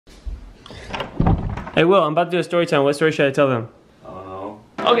Hey Will, I'm about to do a story time. What story should I tell them?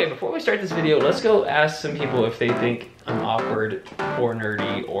 Okay, before we start this video, let's go ask some people if they think I'm awkward or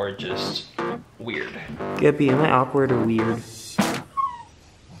nerdy or just weird. Guppy, am I awkward or weird?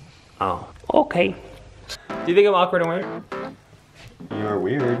 Oh, okay. Do you think I'm awkward and weird? You're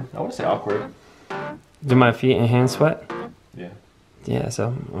weird. I want to say awkward. Do my feet and hands sweat? Yeah. Yeah,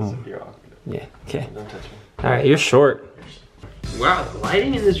 so. You're awkward. Yeah, okay. Don't touch me. Alright, you're short. Wow, the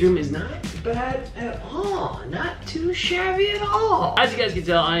lighting in this room is not bad at all. Not too shabby at all. As you guys can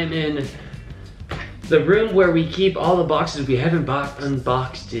tell, I am in the room where we keep all the boxes. We haven't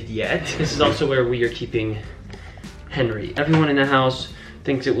unboxed it yet. This is also where we are keeping Henry. Everyone in the house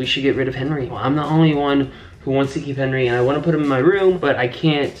thinks that we should get rid of Henry. Well, I'm the only one who wants to keep Henry, and I want to put him in my room, but I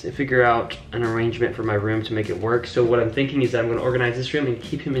can't figure out an arrangement for my room to make it work. So what I'm thinking is that I'm going to organize this room and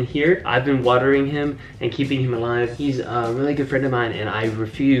keep him in here. I've been watering him and keeping him alive. He's a really good friend of mine, and I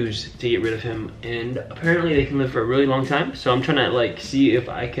refuse to get rid of him. And apparently they can live for a really long time. So I'm trying to like see if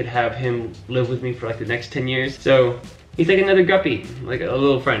I could have him live with me for like the next 10 years. So he's like another guppy, like a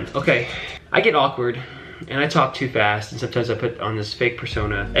little friend. Okay, I get awkward. And I talk too fast, and sometimes I put on this fake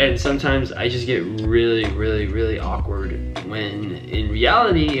persona, and sometimes I just get really awkward, when in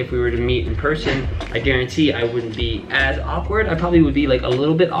reality, if we were to meet in person, I guarantee I wouldn't be as awkward. I probably would be like a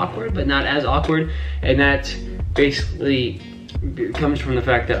little bit awkward, but not as awkward, and that basically comes from the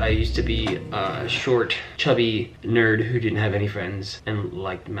fact that I used to be a short, chubby nerd who didn't have any friends and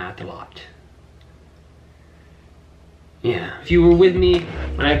liked math a lot. Yeah, if you were with me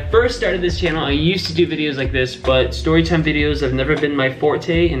when I first started this channel, I used to do videos like this, but storytime videos have never been my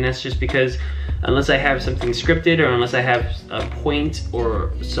forte, and that's just because unless I have something scripted or unless I have a point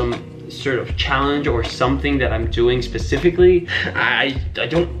or some sort of challenge or something that I'm doing specifically, I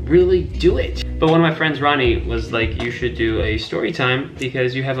don't really do it. But one of my friends, Ronnie, was like, you should do a story time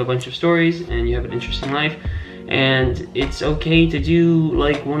because you have a bunch of stories and you have an interesting life, and it's okay to do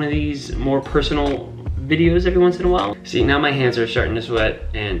like one of these more personal videos every once in a while. See, now my hands are starting to sweat,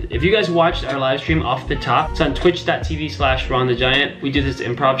 and if you guys watched our live stream off the top, it's on twitch.tv/RonTheGiant. We do this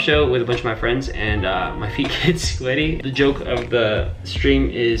improv show with a bunch of my friends, and my feet get sweaty. The joke of the stream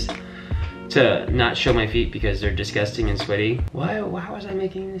is to not show my feet because they're disgusting and sweaty. Why was I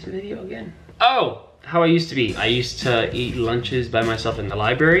making this video again? Oh! How I used to be. I used to eat lunches by myself in the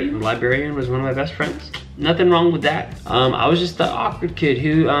library. The librarian was one of my best friends. Nothing wrong with that. I was just the awkward kid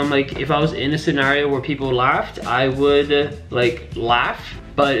who, like, if I was in a scenario where people laughed, I would, like, laugh.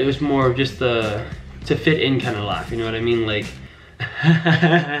 But it was more of just the, to fit in kind of laugh, you know what I mean? Like,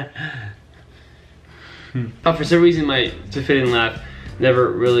 but for some reason, my to fit in laugh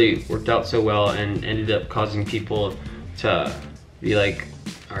never really worked out so well and ended up causing people to be like,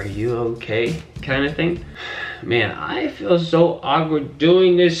 are you okay? Kind of thing. Man, I feel so awkward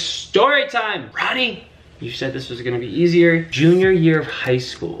doing this story time. Ronnie, you said this was gonna be easier. Junior year of high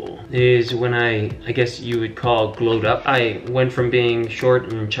school is when I guess you would call glowed up. I went from being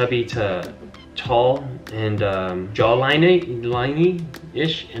short and chubby to tall and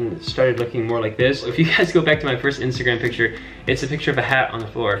jawline-y-ish and started looking more like this. If you guys go back to my first Instagram picture, it's a picture of a hat on the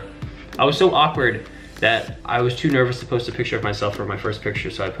floor. I was so awkward that I was too nervous to post a picture of myself for my first picture,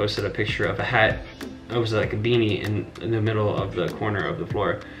 so I posted a picture of a hat. It was like a beanie in the middle of the corner of the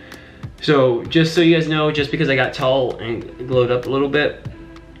floor. So just so you guys know, just because I got tall and glowed up a little bit,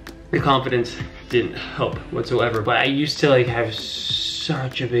 the confidence didn't help whatsoever. But I used to like have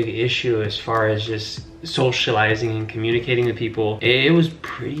such a big issue as far as just socializing and communicating with people. It was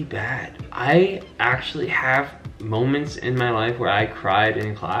pretty bad. I actually have moments in my life where I cried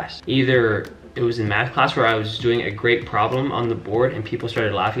in class. Either it was in math class where I was doing a great problem on the board and people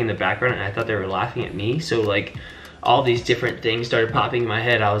started laughing in the background and I thought they were laughing at me. So like all these different things started popping in my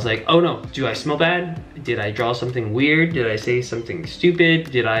head. I was like, oh no, do I smell bad? Did I draw something weird? Did I say something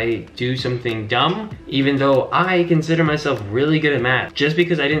stupid? Did I do something dumb? Even though I consider myself really good at math. Just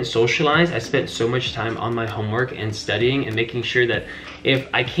because I didn't socialize, I spent so much time on my homework and studying and making sure that if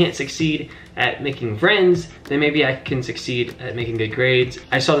I can't succeed at making friends, then maybe I can succeed at making good grades.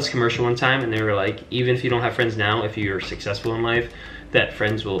 I saw this commercial one time and they were like, even if you don't have friends now, if you're successful in life, that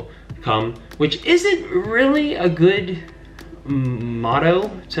friends will come, which isn't really a good motto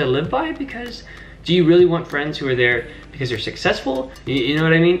to live by, because do you really want friends who are there because they're successful? You know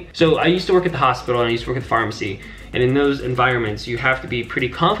what I mean? So I used to work at the hospital and I used to work at the pharmacy, and in those environments you have to be pretty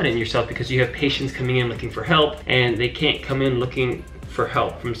confident in yourself because you have patients coming in looking for help and they can't come in looking for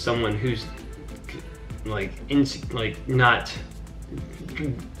help from someone who's like not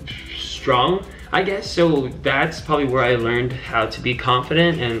strong. I guess so. That's probably where I learned how to be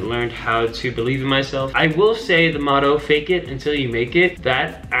confident and learned how to believe in myself. I will say the motto, fake it until you make it,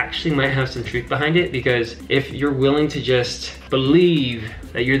 that actually might have some truth behind it, because if you're willing to just believe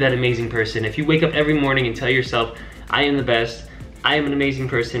that you're that amazing person, if you wake up every morning and tell yourself, I am the best, I am an amazing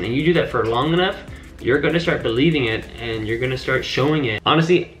person, and you do that for long enough, you're gonna start believing it and you're gonna start showing it.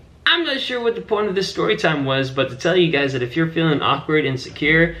 Honestly, I'm not sure what the point of this story time was, but to tell you guys that if you're feeling awkward,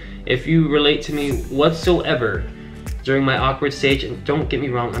 insecure, if you relate to me whatsoever during my awkward stage, and don't get me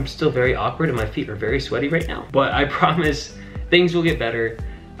wrong, I'm still very awkward and my feet are very sweaty right now, but I promise things will get better.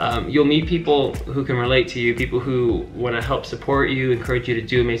 You'll meet people who can relate to you, people who want to help support you, encourage you to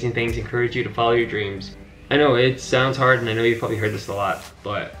do amazing things, encourage you to follow your dreams. I know it sounds hard, and I know you've probably heard this a lot,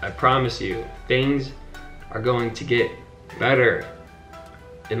 but I promise you, things are going to get better.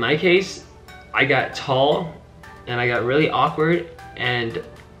 In my case, I got tall and I got really awkward, and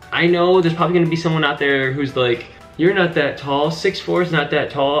I know there's probably gonna be someone out there who's like, you're not that tall, 6'4" is not that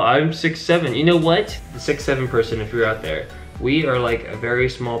tall, I'm 6'7". You know what? The 6'7" person, if you're out there, we are like a very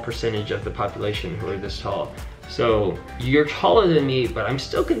small percentage of the population who are this tall. So you're taller than me, but I'm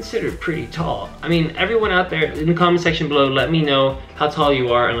still considered pretty tall. I mean, everyone out there in the comment section below, let me know how tall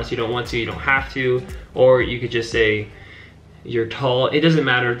you are. Unless you don't want to, you don't have to. Or you could just say you're tall. It doesn't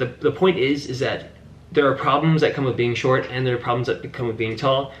matter. The point is that there are problems that come with being short, and there are problems that come with being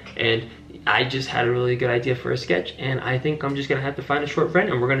tall. And I just had a really good idea for a sketch, and I think I'm just gonna have to find a short friend,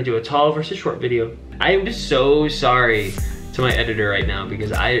 and we're gonna do a tall versus short video. I am just so sorry to my editor right now,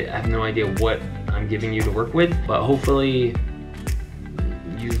 because I have no idea what I'm giving you to work with, but hopefully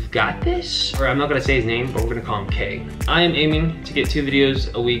you've got this. Or I'm not gonna say his name, but we're gonna call him K. I am aiming to get 2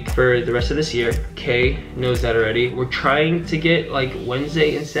 videos a week for the rest of this year. K knows that already. We're trying to get like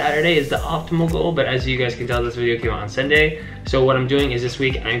Wednesday and Saturday is the optimal goal, but as you guys can tell, this video came out on Sunday. So what I'm doing is this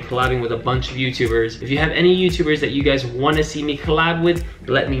week I'm collabing with a bunch of YouTubers. If you have any YouTubers that you guys wanna see me collab with,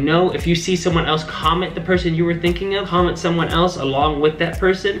 let me know. If you see someone else, comment the person you were thinking of, comment someone else along with that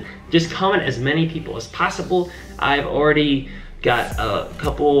person. Just comment as many people as possible. I've already got a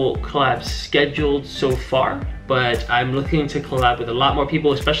couple collabs scheduled so far, but I'm looking to collab with a lot more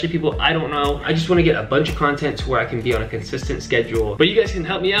people, especially people I don't know. I just want to get a bunch of content to where I can be on a consistent schedule. But you guys can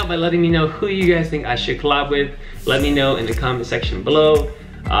help me out by letting me know who you guys think I should collab with. Let me know in the comment section below.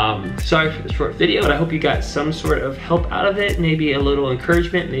 Sorry for the short video, but I hope you got some sort of help out of it. Maybe a little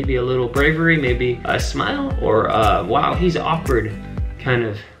encouragement, maybe a little bravery, maybe a smile, or wow, he's awkward kind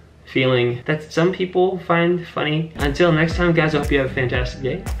of feeling that some people find funny. Until next time, guys, I hope you have a fantastic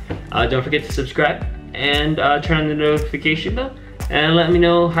day. Don't forget to subscribe and turn on the notification bell, and let me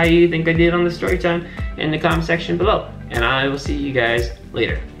know how you think I did on the story time in the comment section below. And I will see you guys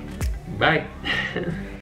later. Bye.